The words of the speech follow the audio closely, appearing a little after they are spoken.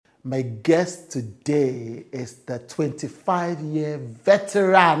My guest today is the 25-year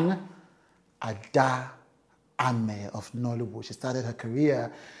veteran Ada Ame of Nollywood. She started her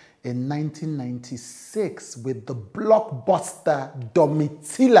career in 1996 with the blockbuster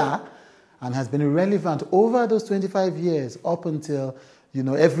Domitila and has been relevant over those 25 years up until,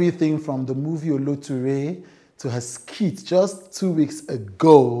 everything from the movie Oloture to her skit just 2 weeks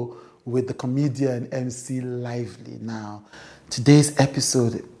ago with the comedian MC Lively. Now, today's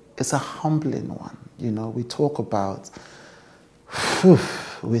episode is a humbling one. We talk about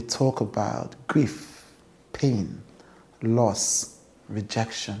grief, pain, loss,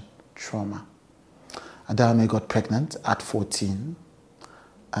 rejection, trauma. Ada Ame got pregnant at 14,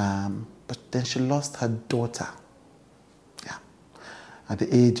 but then she lost her daughter. At the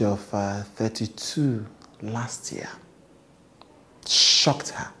age of 32 last year. Shocked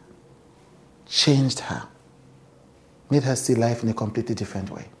her, changed her, made her see life in a completely different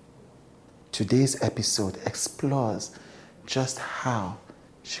way. Today's episode explores just how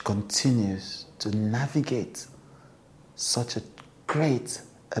she continues to navigate such a great,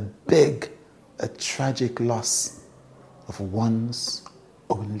 a big, a tragic loss of one's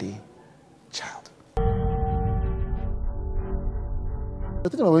only child. I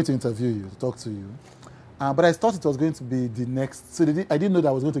think I'm going to interview you, to talk to you. But I thought it was going to be the next. So I didn't know that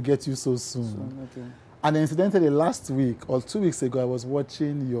I was going to get you so soon. Okay. And incidentally, last week or 2 weeks ago, I was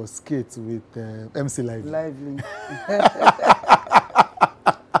watching your skit with MC Lively.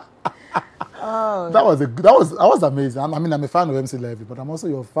 Oh. That was amazing. I'm a fan of MC Lively, but I'm also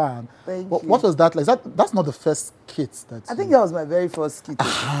your fan. Thank you. What was that like? That's not the first skit that. I think that was my very first skit.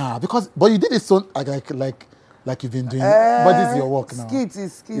 But you did it so like you've been doing. But this is your work now. Skit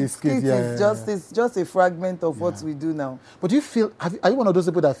is just a fragment of what we do now. But do you feel? Are you one of those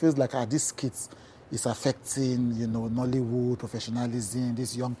people that feels like this skit is affecting, Nollywood professionalism?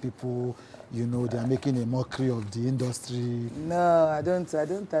 These young people, they are making a mockery of the industry. No, I don't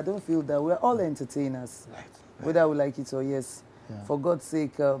feel that. We're all entertainers, right. Whether we like it or yes. Yeah. For God's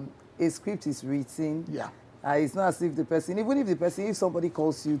sake, a script is written. Yeah. It's not as if if somebody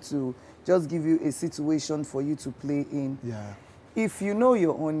calls you to just give you a situation for you to play in. Yeah. If you know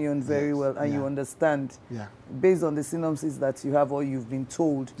your onion very well and you understand, based on the synopsis that you have or you've been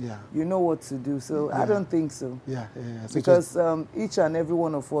told, you know what to do. So I don't think so. So because each and every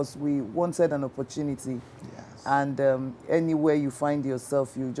one of us, we wanted an opportunity. Yes. And anywhere you find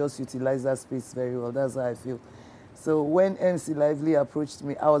yourself, you just utilize that space very well. That's how I feel. So when MC Lively approached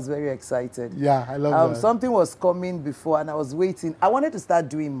me, I was very excited. Yeah, I love that. Something was coming before and I was waiting. I wanted to start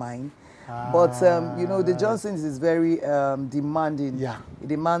doing mine. But, the Johnsons is very demanding. Yeah. It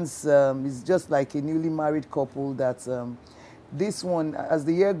demands, it's just like a newly married couple that this one, as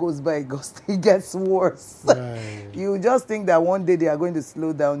the year goes by, it gets worse. Right. You just think that one day they are going to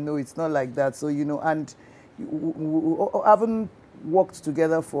slow down. No, it's not like that. So, and we haven't worked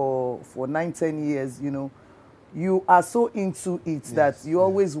together for 9-10 years, You are so into it that you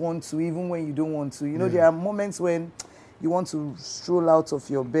always want to, even when you don't want to. There are moments when you want to stroll out of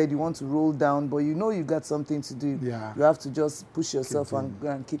your bed, you want to roll down, but you got something to do. Yeah. You have to just push yourself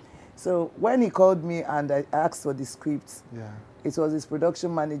and keep. So when he called me and I asked for the script, it was his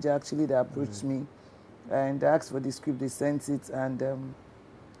production manager actually that approached me. And I asked for the script, they sent it, and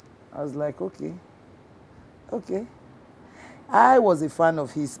I was like, okay. I was a fan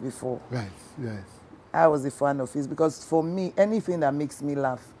of his before. Right, yes. I was a fan of his because for me, anything that makes me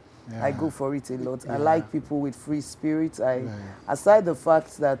laugh, I go for it a lot. I like people with free spirit. Aside the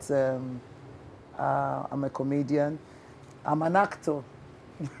fact that I'm a comedian, I'm an actor.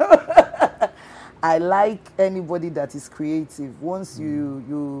 I like anybody that is creative. Once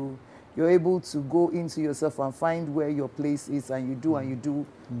you're able to go into yourself and find where your place is, and you do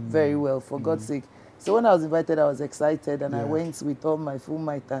very well, for God's sake. So when I was invited, I was excited, and I went with all my full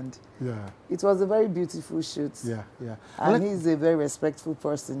might, and it was a very beautiful shoot. Yeah. And he's a very respectful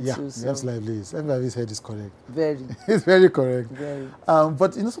person too. So. Yes, Lively is. Lively's head is correct. Very. It's very correct. Very.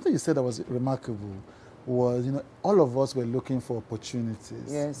 But something you said that was remarkable was, all of us were looking for opportunities.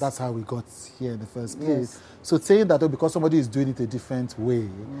 Yes. That's how we got here in the first place. Yes. So saying that because somebody is doing it a different way,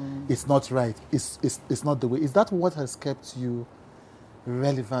 it's not right. It's not the way. Is that what has kept you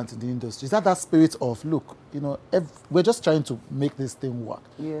relevant in the industry? Is that spirit of, look, we're just trying to make this thing work?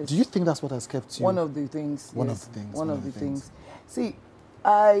 Yes. Do you think that's what has kept you? One of the things. One of the things. See,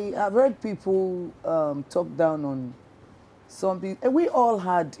 I have heard people talk down on something, and we all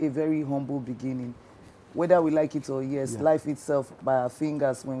had a very humble beginning. Whether we like it or yes, life itself, by our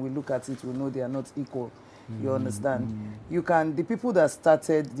fingers, when we look at it, we know they are not equal. You understand? The people that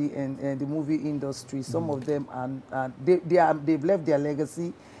started the movie industry, some of them, they've left their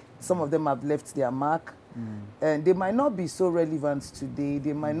legacy. some of them have left their mark. And they might not be so relevant today.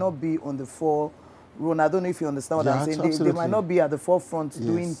 They might not be on the forefront. I don't know if you understand what I'm saying. They might not be at the forefront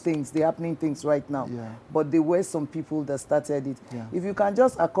doing things, the happening things right now. But there were some people that started it. If you can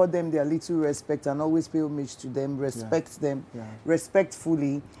just accord them their little respect and always pay homage to them, respect them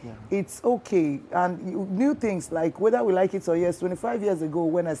respectfully, it's okay. And new things, like whether we like it or yes, 25 years ago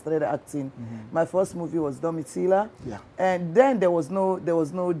when I started acting, my first movie was Domitila. And then there was no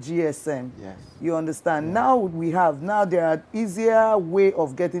GSM. You understand? Now there are easier way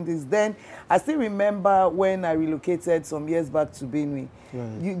of getting this. Then I still remember when I relocated some years back to Benue.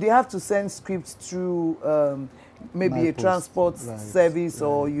 They have to send scripts through maybe a transport service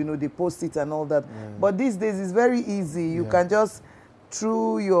or, you know, they post it and all that. But these days it's very easy. You can just,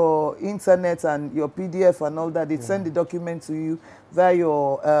 through your internet and your PDF and all that, they send the document to you via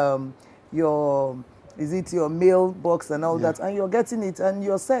your mailbox and all that, and you're getting it and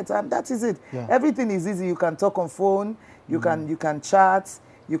you're set, and that is it. Everything is easy. You can talk on phone, you can chat,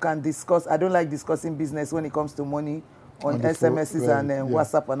 you can discuss. I don't like discussing business when it comes to money on SMSs and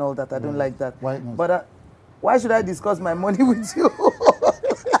WhatsApp and all that. I don't like that. Why not? But why should I discuss my money with you?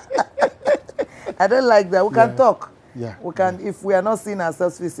 I don't like that. We can talk. We can, if we are not seeing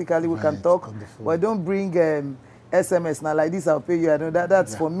ourselves physically, we can talk. But don't bring SMS now like this. I'll pay you. I know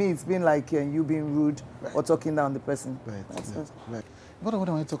that's for me. It's been like you being rude or talking down the person. What I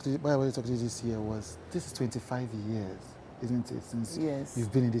want to talk to you, why I want to talk to you this year was this is 25 years. Isn't it, since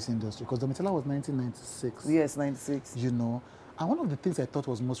you've been in this industry? Because Domitila was 1996. Yes, 96. You know, and one of the things I thought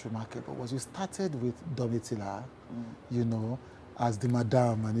was most remarkable was you started with Domitila, you know, as the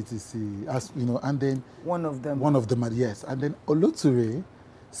madam and etc. As you know, and then one of them, yes, and then Oloture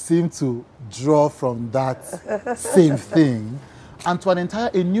seemed to draw from that same thing, and to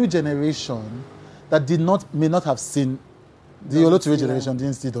a new generation that may not have seen. The Oloture generation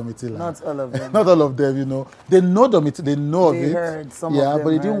didn't see Domitila. Not all of them. Not all of them, you know. They know Domitila, they know of it. They heard some of them. But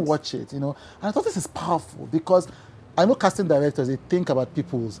they didn't watch it, you know. And I thought this is powerful because I know casting directors, they think about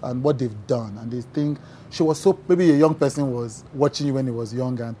people's and what they've done. And they think she was so, maybe a young person was watching you when he was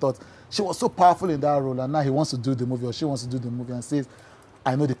younger and thought she was so powerful in that role and now he wants to do the movie or she wants to do the movie and says,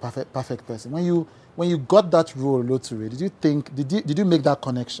 I know the perfect person. When you got that role, Oloture, did you make that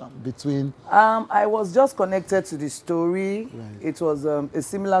connection between? I was just connected to the story. It was a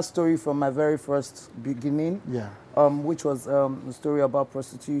similar story from my very first beginning, which was a story about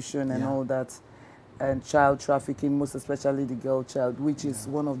prostitution and all that, and child trafficking, most especially the girl child, which is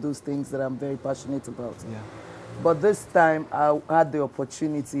one of those things that I'm very passionate about. But this time, I had the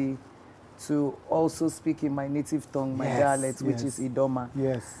opportunity to also speak in my native tongue, my dialect, which is Idoma.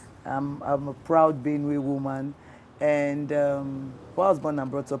 I'm a proud Benue woman, and I was born and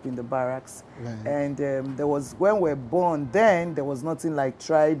brought up in the barracks. And there was, when we were born, then there was nothing like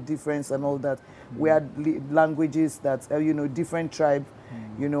tribe difference and all that. We had languages that, you know, different tribe,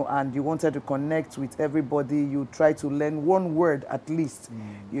 you know, and you wanted to connect with everybody. You try to learn one word at least,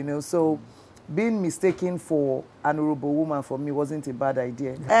 you know. So being mistaken for an Urobo woman for me wasn't a bad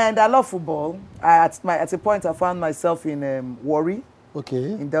idea. And I love football. At a point, I found myself in Warri.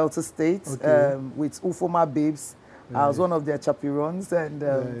 In Delta State, with Ufoma Babes. I was one of their chaperones,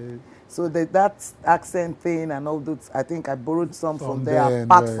 and so that accent thing and all that, I think I borrowed some from there,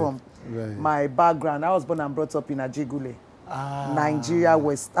 apart from my background. I was born and brought up in Ajigule, Nigeria,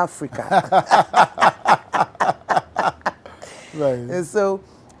 West Africa. And so,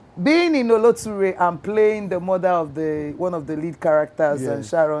 being in Oloture and playing the mother of one of the lead characters,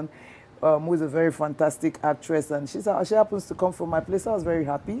 Sharon, who is a very fantastic actress, and she happens to come from my place. I was very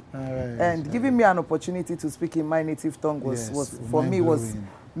happy, and giving me an opportunity to speak in my native tongue was for me was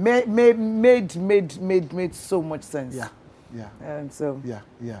made so much sense. And so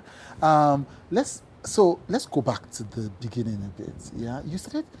let's go back to the beginning a bit. You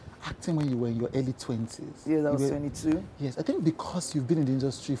started acting when you were in your early 20s. Yes, I was 22. Yes, I think because you've been in the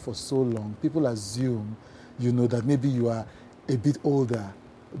industry for so long, people assume, you know, that maybe you are a bit older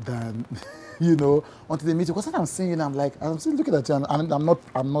than, you know, until they meet you. Because I'm seeing you and I'm still looking at you and I'm not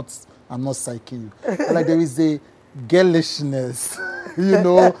psyching you. Like there is a girlishness, you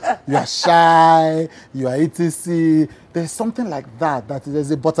know, you are shy, you are etc. There's something like that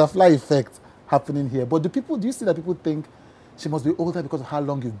there's a butterfly effect happening here. But do you see that people think she must be older because of how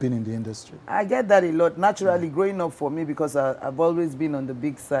long you've been in the industry? I get that a lot. Naturally, growing up for me, because I've always been on the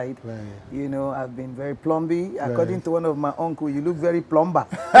big side. You know, I've been very plumby. According to one of my uncles, you look very plumber.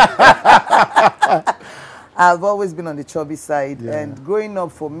 I've always been on the chubby side. And growing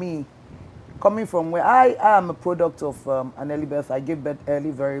up for me, coming from where I am a product of an early birth. I gave birth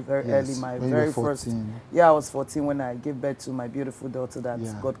early, very, very early. My very first. Yeah, I was 14 when I gave birth to my beautiful daughter that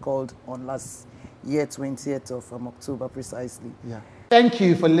got called on last year, 20th of October, precisely. Yeah. Thank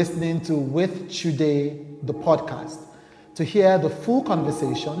you for listening to With Chude, the podcast. To hear the full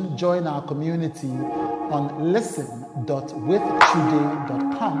conversation, join our community on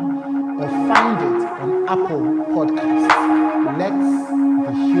listen.withchude.com or find it on Apple Podcasts. Let's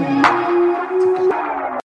be human.